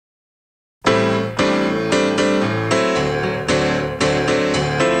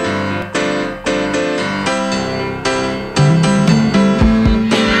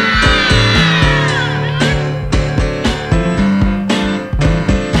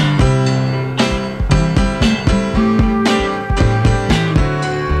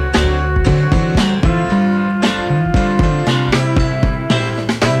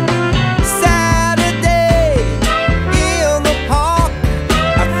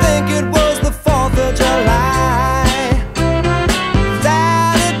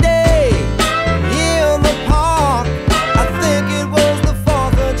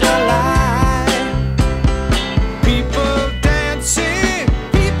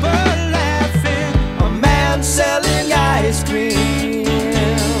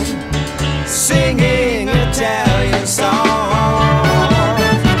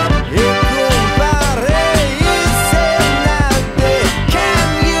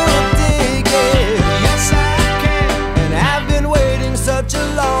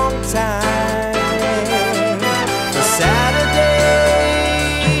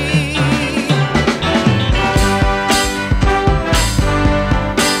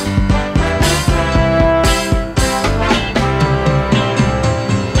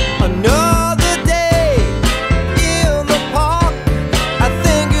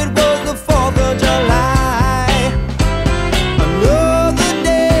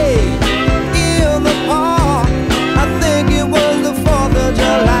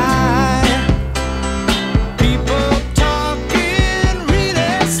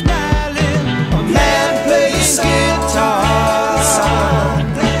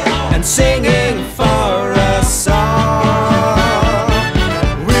and singing for a song.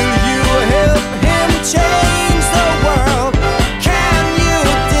 Will you help him change the world? Can you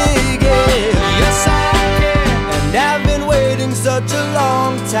dig it? Yes, I can. And I've been waiting such a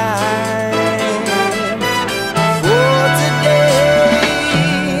long time for today.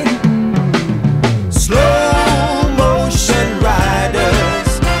 Slow motion riders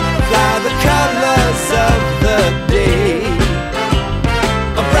fly the colors of the day.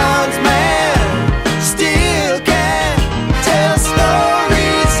 A bronze man still can tell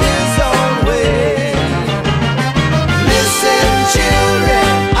stories his own way. Listen,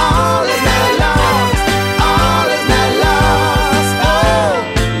 children, all is not lost, all is not lost. Oh,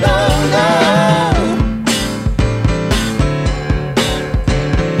 no, no.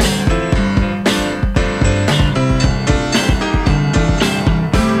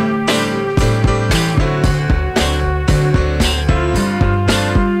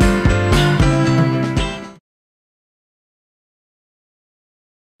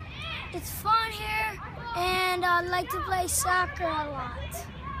 It's fun here, and I like to play soccer a lot.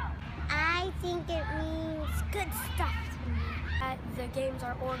 I think it means good stuff to me. The games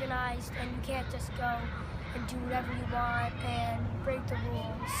are organized, and you can't just go and do whatever you want and break the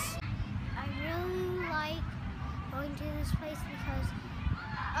rules. I really like going to this place because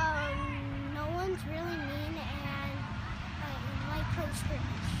no one's really mean, and I like playing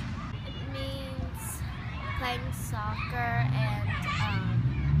scrimmage. It means playing soccer, and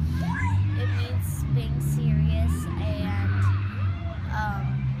it means being serious and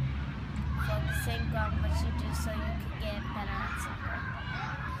focusing on what you do so you can get better at soccer.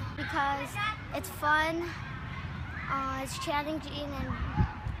 Because it's fun, it's challenging, and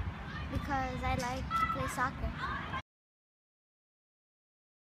because I like to play soccer.